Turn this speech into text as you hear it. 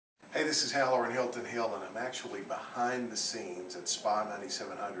Hey, this is Hallerin, Hilton Hill, and I'm actually behind the scenes at Spa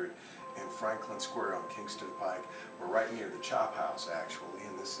 9700 in Franklin Square on Kingston Pike. We're right near the Chop House, actually,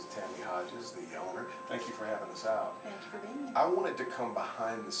 and this is Tammy Hodges, the owner. Thank you for having us out. Thank you for being here. I wanted to come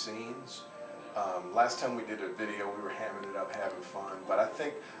behind the scenes. Last time we did a video, we were hamming it up, having fun, but I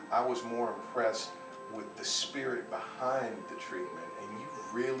think I was more impressed with the spirit behind the treatment, and you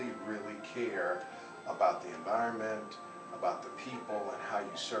really, really care about the environment, about the people, and how you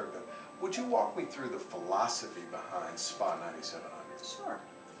serve them. Would you walk me through the philosophy behind Spa 9700? Sure.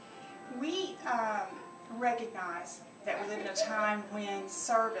 We recognize that we live in a time when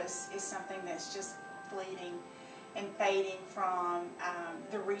service is something that's just fleeting and fading from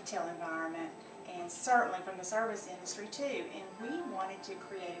the retail environment, and certainly from the service industry too. And we wanted to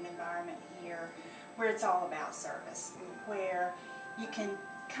create an environment here where it's all about service, where you can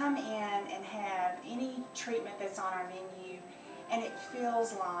come in and have any treatment that's on our menu, and it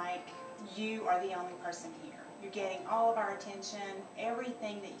feels like you are the only person here. You're getting all of our attention.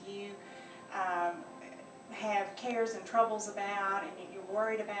 Everything that you have cares and troubles about and that you're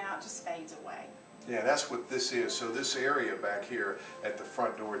worried about just fades away. Yeah, that's what this is. So this area back here at the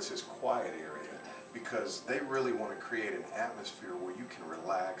front door, it says quiet area, because they really want to create an atmosphere where you can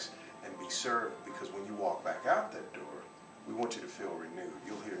relax and be served, because when you walk back out that door, we want you to feel renewed.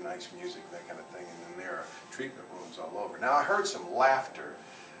 You'll hear nice music, that kind of thing, and then there are treatment rooms all over. Now, I heard some laughter.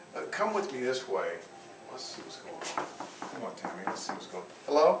 Come with me this way. Let's see what's going on. Come on, Tammy, let's see what's going on.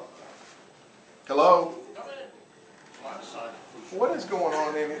 Hello? Hello? What is going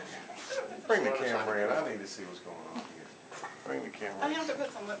on in it? Bring the camera in. I need to see what's going on here. Bring the camera in. I have to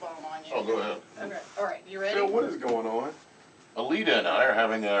put some lip balm on you. Oh, go ahead. Okay. All right, you ready? Phil, what is going on? Alita and I are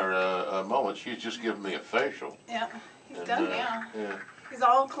having our moment. She's just given me a facial. Yeah, he's And, done now. Yeah. He's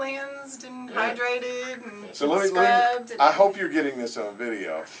all cleansed and Yeah. hydrated and So let scrubbed. me, I hope you're getting this on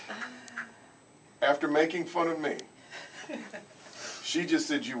video. After making fun of me, she just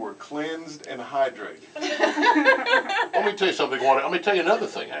said you were cleansed and hydrated. Let me tell you something. Let me tell you another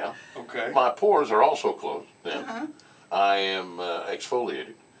thing, Hal. Okay. My pores are also closed. Then I am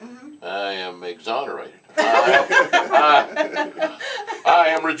exfoliated. I am exonerated. I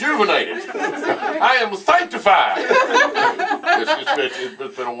am rejuvenated. I am sanctified.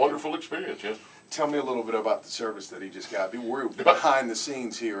 It's been a wonderful experience, yes. Tell me a little bit about the service that he just got. We're behind the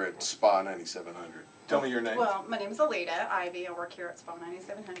scenes here at Spa 9700. Tell me your name. Well, my name is Alita Ivy. I work here at Spa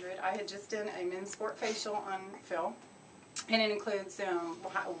 9700. I had just done a men's sport facial on Phil, and it includes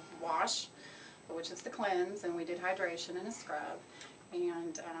wash, which is the cleanse, and we did hydration and a scrub.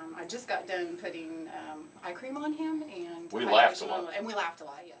 And I just got done putting eye cream on him, and we laughed a lot. And we laughed a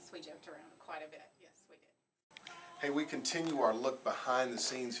lot. Yes, we joked around quite a bit. Yes, we did. Hey, we continue our look behind the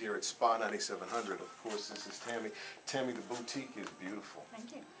scenes here at Spa 9700. Of course, this is Tammy. Tammy, the boutique is beautiful.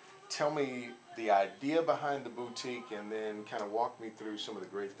 Thank you. Tell me the idea behind the boutique, and then kind of walk me through some of the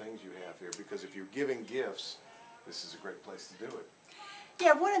great things you have here, because if you're giving gifts, this is a great place to do it.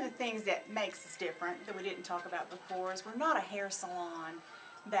 Yeah, one of the things that makes us different that we didn't talk about before is we're not a hair salon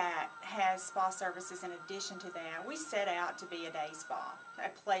that has spa services in addition to that. We set out to be a day spa, a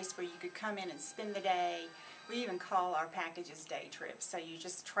place where you could come in and spend the day. We even call our packages day trips, so you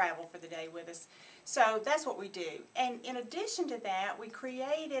just travel for the day with us. So that's what we do. And in addition to that, we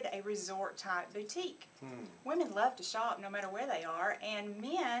created a resort-type boutique. Women love to shop no matter where they are, and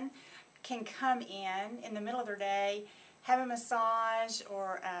men can come in the middle of their day, have a massage,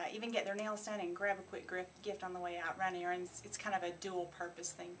 or even get their nails done and grab a quick gift on the way out, run errands. It's kind of a dual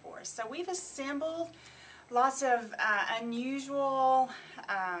purpose thing for us. So we've assembled lots of unusual,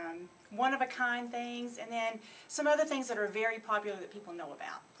 one-of-a-kind things, and then some other things that are very popular that people know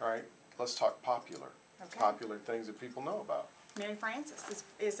about. All right, let's talk popular. Okay. Popular things that people know about. Mary Frances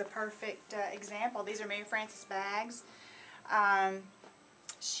is a perfect example. These are Mary Frances bags.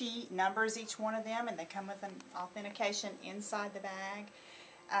 She numbers each one of them, and they come with an authentication inside the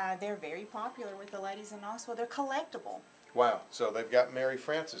bag. They're very popular with the ladies in Knoxville. They're collectible. Wow, so they've got Mary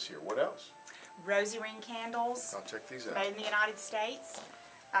Frances here. What else? Rosy ring candles. I'll check these out. Made in the United States.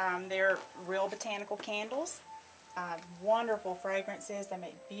 They're real botanical candles. Wonderful fragrances. They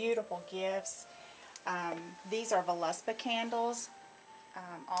make beautiful gifts. These are Voluspa candles.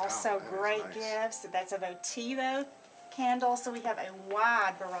 Also that is great nice. gifts. That's a Votivo candle. So we have a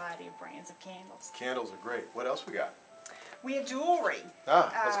wide variety of brands of candles. Candles are great. What else we got? We have jewelry.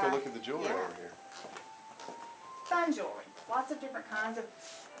 Let's go look at the jewelry yeah. over here. Fun jewelry. Lots of different kinds of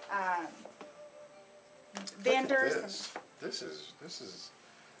Look vendors. at this is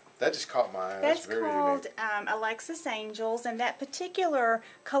that just caught my eye. That's very called unique. Alexis Angels, and that particular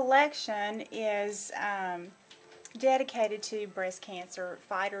collection is dedicated to breast cancer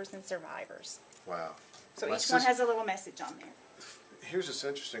fighters and survivors. Wow. So My each one sis- has a little message on there. Here's what's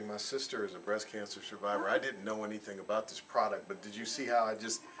interesting. My sister is a breast cancer survivor. I didn't know anything about this product, but did you see how I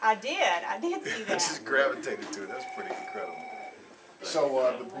just I did see that. just gravitated to it? That's pretty incredible.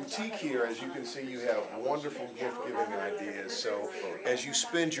 So the boutique here, as you can see, you have wonderful gift-giving ideas. So as you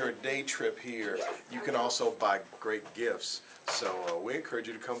spend your day trip here, you can also buy great gifts. So we encourage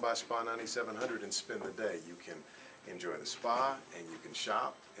you to come by Spa 9700 and spend the day. You can enjoy the spa, and you can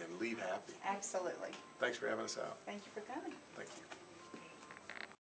shop and leave happy. Absolutely. Thanks for having us out. Thank you for coming. Thank you.